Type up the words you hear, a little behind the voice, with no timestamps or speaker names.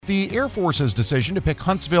The Air Force's decision to pick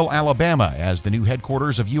Huntsville, Alabama as the new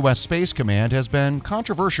headquarters of U.S. Space Command has been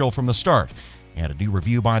controversial from the start. And a new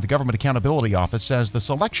review by the Government Accountability Office says the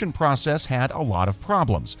selection process had a lot of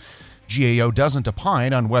problems. GAO doesn't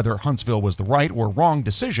opine on whether Huntsville was the right or wrong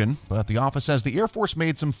decision, but the office says the Air Force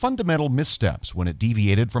made some fundamental missteps when it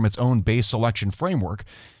deviated from its own base selection framework.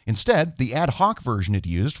 Instead, the ad hoc version it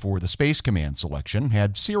used for the Space Command selection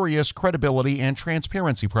had serious credibility and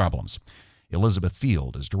transparency problems. Elizabeth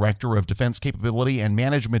Field is Director of Defense Capability and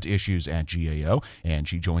Management Issues at GAO, and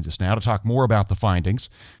she joins us now to talk more about the findings.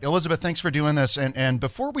 Elizabeth, thanks for doing this. And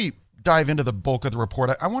before we dive into the bulk of the report,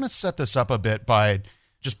 I want to set this up a bit by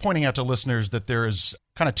just pointing out to listeners that there's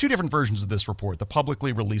kind of two different versions of this report. The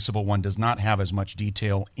publicly releasable one does not have as much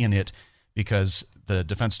detail in it because the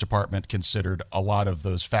Defense Department considered a lot of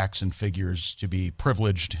those facts and figures to be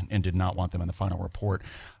privileged and did not want them in the final report.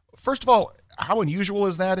 First of all, how unusual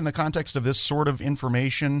is that in the context of this sort of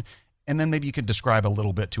information? And then maybe you could describe a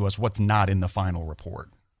little bit to us what's not in the final report.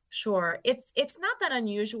 Sure. It's not that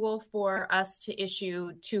unusual for us to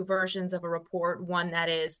issue two versions of a report, one that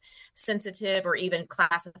is sensitive or even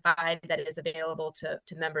classified that is available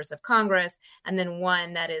to members of Congress, and then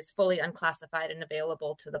one that is fully unclassified and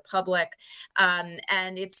available to the public. And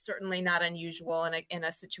it's certainly not unusual in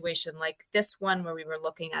a situation like this one, where we were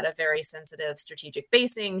looking at a very sensitive strategic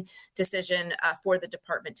basing decision for the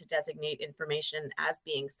department to designate information as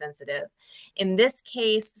being sensitive. In this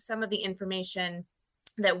case, some of the information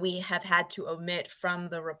that we have had to omit from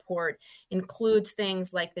the report includes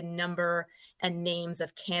things like the number and names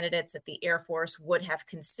of candidates that the Air Force would have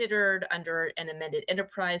considered under an amended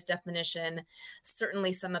enterprise definition.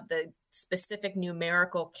 Certainly some of the specific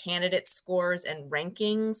numerical candidate scores and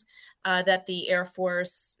rankings that the Air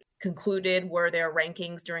Force concluded were their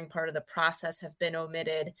rankings during part of the process have been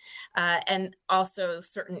omitted, and also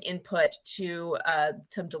certain input to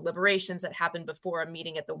some deliberations that happened before a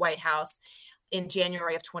meeting at the White House in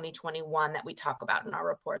January of 2021 that we talk about in our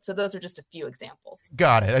report. So those are just a few examples.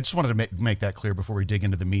 Got it. I just wanted to make that clear before we dig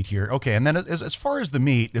into the meat here. Okay, and then as far as the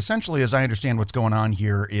meat, essentially, as I understand what's going on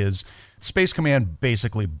here, is Space Command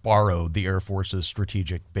basically borrowed the Air Force's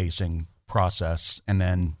strategic basing process, and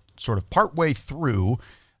then sort of partway through,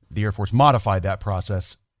 the Air Force modified that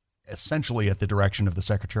process essentially at the direction of the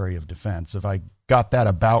Secretary of Defense. Have I got that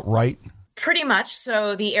about right? Pretty much.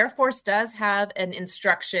 So the Air Force does have an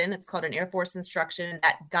instruction. It's called an Air Force instruction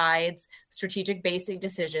that guides strategic basing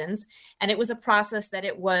decisions. And it was a process that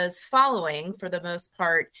it was following for the most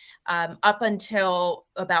part up until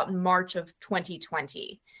about March of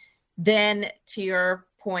 2020. Then, to your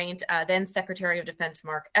point, then Secretary of Defense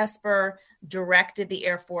Mark Esper directed the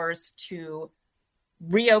Air Force to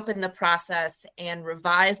reopen the process and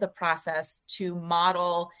revise the process to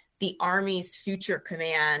model the Army's Future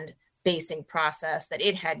Command basing process that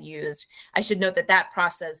it had used. I should note that that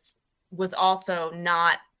process was also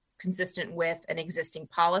not consistent with an existing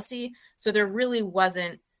policy. So there really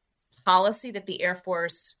wasn't policy that the Air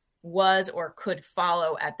Force was or could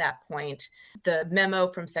follow at that point. The memo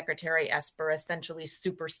from Secretary Esper essentially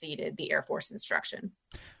superseded the Air Force instruction.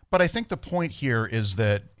 But I think the point here is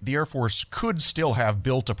that the Air Force could still have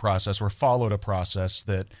built a process or followed a process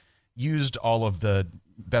that used all of the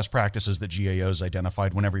best practices that GAO's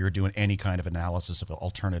identified whenever you're doing any kind of analysis of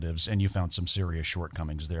alternatives, and you found some serious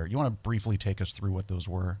shortcomings there. You want to briefly take us through what those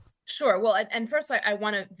were? Sure. Well, and first, I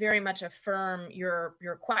want to very much affirm your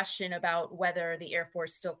question about whether the Air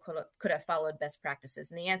Force still could have followed best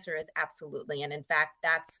practices. And the answer is absolutely. And in fact,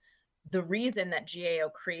 that's the reason that GAO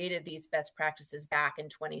created these best practices back in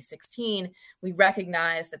 2016. We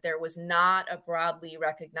recognized that there was not a broadly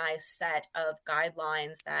recognized set of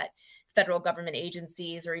guidelines that federal government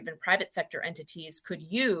agencies or even private sector entities could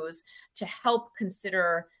use to help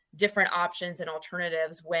consider different options and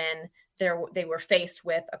alternatives when they were faced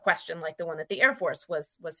with a question like the one that the Air Force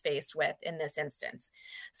was faced with in this instance.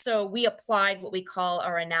 So we applied what we call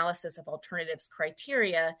our analysis of alternatives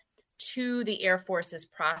criteria to the Air Force's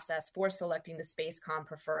process for selecting the SpaceCom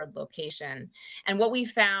preferred location. And what we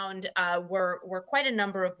found were quite a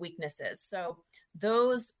number of weaknesses. So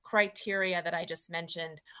those criteria that I just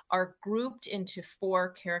mentioned are grouped into 4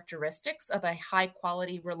 characteristics of a high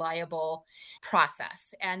quality, reliable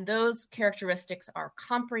process. And those characteristics are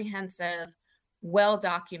comprehensive, well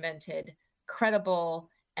documented, credible,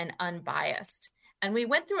 and unbiased. And we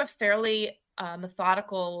went through a fairly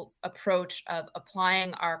methodical approach of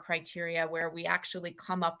applying our criteria, where we actually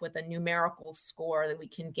come up with a numerical score that we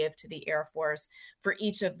can give to the Air Force for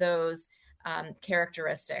each of those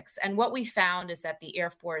characteristics. And what we found is that the Air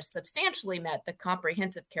Force substantially met the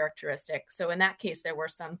comprehensive characteristic. So in that case, there were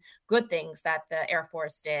some good things that the Air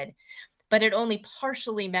Force did. but it only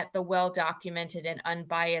partially met the well-documented and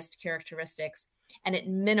unbiased characteristics, and it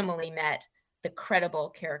minimally met the credible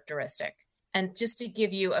characteristic. And just to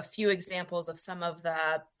give you a few examples of some of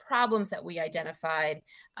the problems that we identified,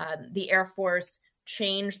 the Air Force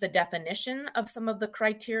changed the definition of some of the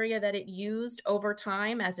criteria that it used over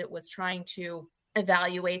time as it was trying to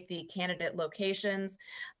evaluate the candidate locations.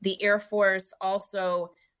 The Air Force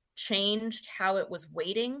also changed how it was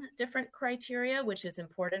weighting different criteria, which is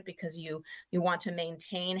important because you want to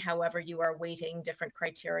maintain however you are weighting different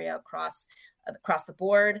criteria across the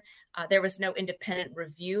board. There was no independent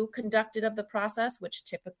review conducted of the process, which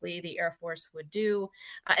typically the Air Force would do,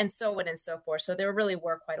 and so on and so forth. So there really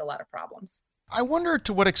were quite a lot of problems. I wonder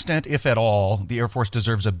to what extent, if at all, the Air Force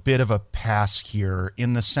deserves a bit of a pass here,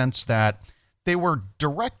 in the sense that they were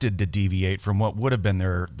directed to deviate from what would have been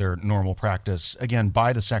their normal practice, again,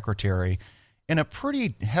 by the secretary, in a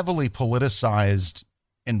pretty heavily politicized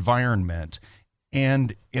environment,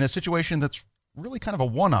 and in a situation that's really kind of a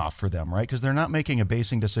one-off for them, right? Because they're not making a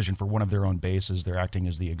basing decision for one of their own bases. They're acting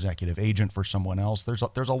as the executive agent for someone else.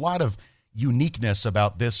 There's a lot of uniqueness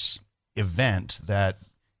about this event that,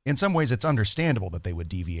 in some ways, it's understandable that they would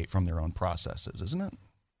deviate from their own processes, isn't it?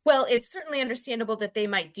 Well, it's certainly understandable that they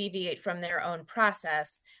might deviate from their own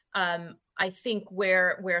process. I think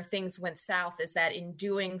where things went south is that in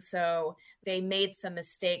doing so, they made some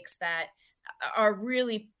mistakes that are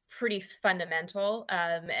really pretty fundamental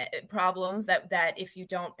problems that if you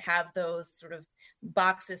don't have those sort of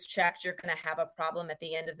boxes checked, you're going to have a problem at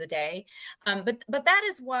the end of the day. But that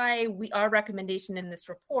is why our recommendation in this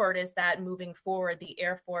report is that moving forward, the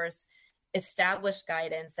Air Force established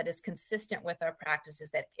guidance that is consistent with our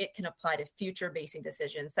practices, that it can apply to future basing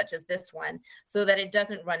decisions such as this one, so that it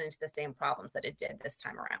doesn't run into the same problems that it did this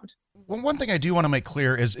time around. Well, one thing I do want to make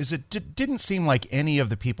clear is it didn't seem like any of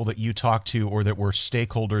the people that you talked to or that were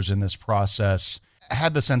stakeholders in this process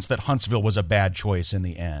had the sense that Huntsville was a bad choice in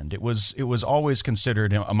the end. It was always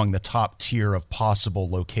considered among the top tier of possible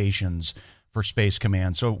locations for Space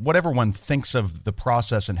Command. So whatever one thinks of the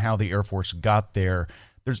process and how the Air Force got there,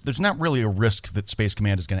 there's not really a risk that Space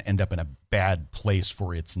Command is going to end up in a bad place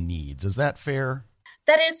for its needs. Is that fair?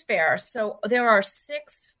 That is fair. So there are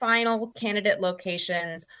 6 final candidate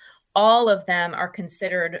locations. All of them are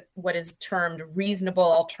considered what is termed reasonable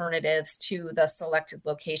alternatives to the selected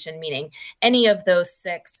location, meaning any of those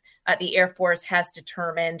 6 the Air Force has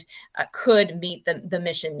determined could meet the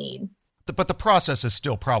mission need. But the process is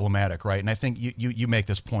still problematic, right? And I think you make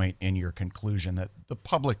this point in your conclusion that the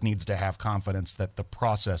public needs to have confidence that the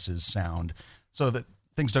process is sound so that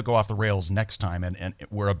things don't go off the rails next time and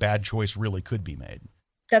where a bad choice really could be made.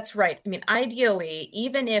 That's right. I mean, ideally,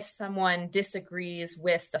 even if someone disagrees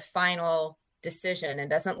with the final decision and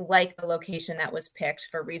doesn't like the location that was picked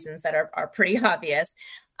for reasons that are pretty obvious,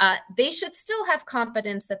 they should still have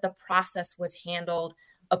confidence that the process was handled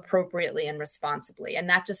appropriately and responsibly. And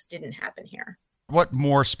that just didn't happen here. What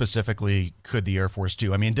more specifically could the Air Force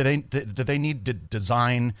do? I mean, do they need to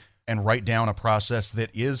design and write down a process that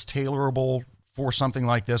is tailorable for something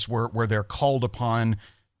like this, where they're called upon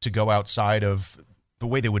to go outside of the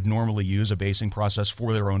way they would normally use a basing process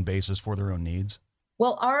for their own bases, for their own needs?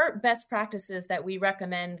 Well, our best practices that we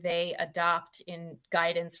recommend they adopt in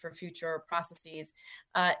guidance for future processes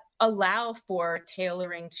allow for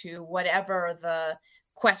tailoring to whatever the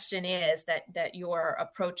question is that you're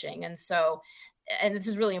approaching. And so, and this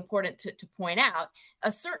is really important to point out,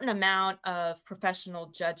 a certain amount of professional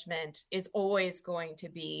judgment is always going to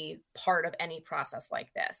be part of any process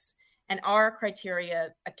like this. And our criteria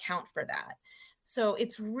account for that. So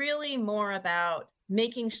it's really more about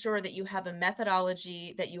making sure that you have a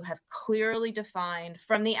methodology that you have clearly defined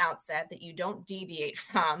from the outset, that you don't deviate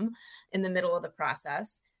from in the middle of the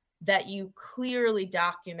process, that you clearly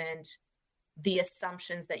document the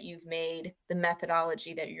assumptions that you've made, the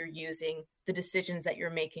methodology that you're using, the decisions that you're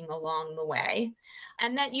making along the way,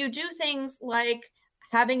 and that you do things like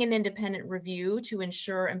having an independent review to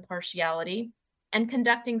ensure impartiality and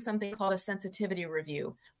conducting something called a sensitivity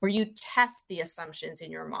review, where you test the assumptions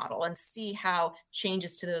in your model and see how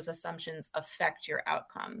changes to those assumptions affect your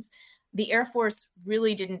outcomes. The Air Force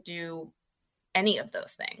really didn't do any of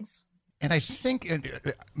those things. And I think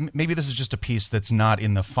maybe this is just a piece that's not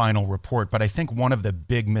in the final report, but I think one of the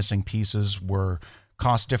big missing pieces were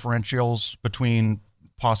cost differentials between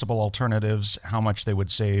possible alternatives, how much they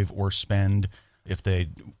would save or spend if they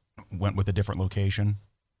went with a different location.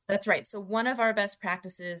 That's right. So one of our best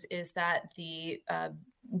practices is that the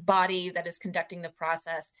body that is conducting the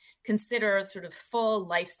process consider sort of full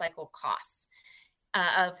life cycle costs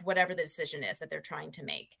of whatever the decision is that they're trying to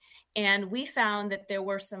make. And we found that there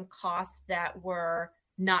were some costs that were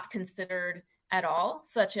not considered at all,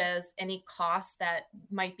 such as any costs that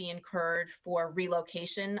might be incurred for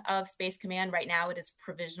relocation of Space Command. Right now, it is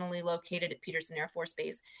provisionally located at Peterson Air Force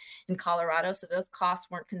Base in Colorado, so those costs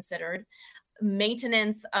weren't considered.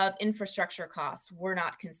 Maintenance of infrastructure costs were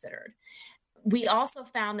not considered. We also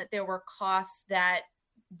found that there were costs that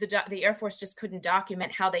the Air Force just couldn't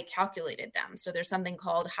document how they calculated them. So there's something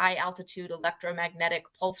called high altitude electromagnetic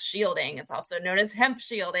pulse shielding. It's also known as HEMP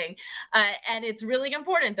shielding. And it's really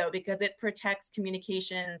important, though, because it protects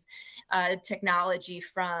communications technology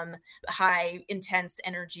from high intense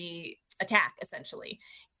energy attack, essentially.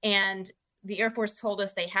 And the Air Force told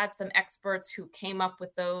us they had some experts who came up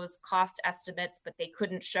with those cost estimates, but they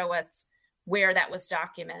couldn't show us where that was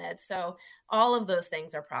documented. So all of those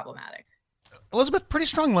things are problematic. Elizabeth, pretty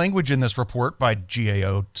strong language in this report by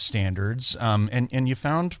GAO standards, and you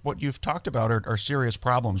found what you've talked about are serious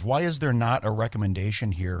problems. Why is there not a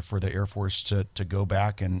recommendation here for the Air Force to go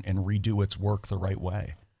back and redo its work the right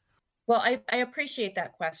way? Well, I appreciate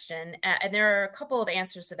that question, and there are a couple of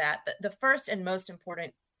answers to that. The first and most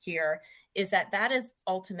important here is that is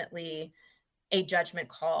ultimately a judgment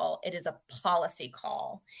call. It is a policy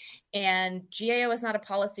call, and GAO is not a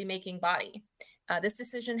policy-making body. This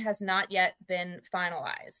decision has not yet been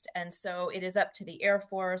finalized. And so it is up to the Air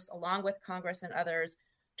Force, along with Congress and others,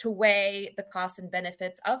 to weigh the costs and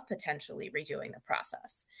benefits of potentially redoing the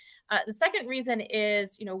process. The second reason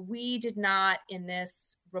is, we did not in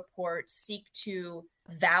this report seek to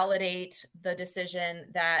validate the decision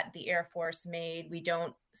that the Air Force made. We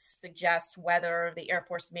don't suggest whether the Air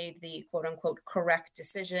Force made the quote unquote correct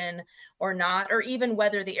decision or not, or even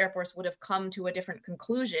whether the Air Force would have come to a different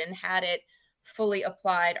conclusion had it fully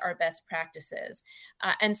applied our best practices.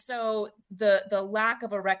 And so the lack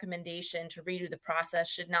of a recommendation to redo the process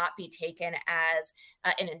should not be taken as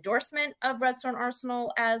an endorsement of Redstone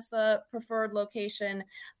Arsenal as the preferred location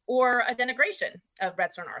or a denigration of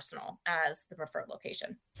Redstone Arsenal as the preferred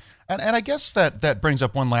location. And I guess that brings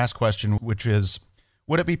up one last question, which is,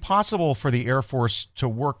 would it be possible for the Air Force to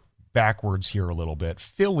work backwards here a little bit,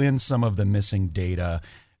 fill in some of the missing data,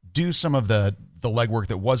 do some of the legwork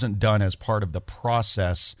that wasn't done as part of the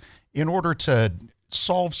process in order to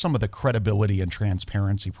solve some of the credibility and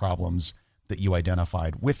transparency problems that you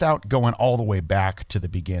identified without going all the way back to the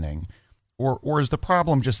beginning? Or is the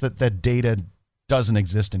problem just that the data doesn't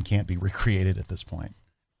exist and can't be recreated at this point?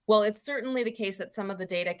 Well, it's certainly the case that some of the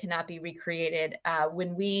data cannot be recreated.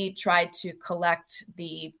 When we tried to collect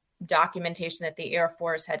the documentation that the Air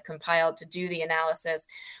Force had compiled to do the analysis,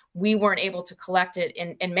 we weren't able to collect it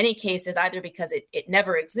in many cases, either because it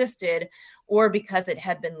never existed or because it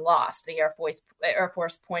had been lost. The Air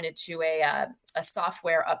Force pointed to a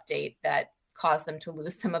software update that caused them to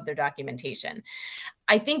lose some of their documentation.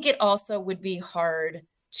 I think it also would be hard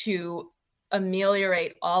to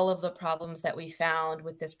ameliorate all of the problems that we found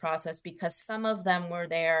with this process because some of them were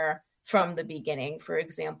there from the beginning. For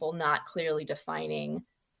example, not clearly defining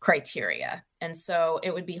criteria. And so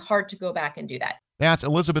it would be hard to go back and do that. That's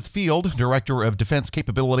Elizabeth Field, Director of Defense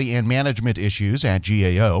Capability and Management Issues at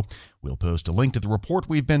GAO. We'll post a link to the report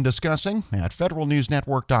we've been discussing at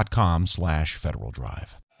federalnewsnetwork.com/Federal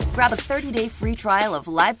Drive. Grab a 30-day free trial of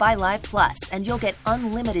Live by Live Plus, and you'll get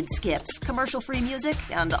unlimited skips, commercial-free music,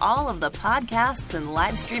 and all of the podcasts and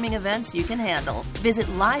live streaming events you can handle. Visit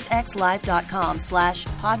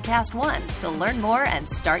livexlive.com/podcast1 to learn more and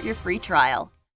start your free trial.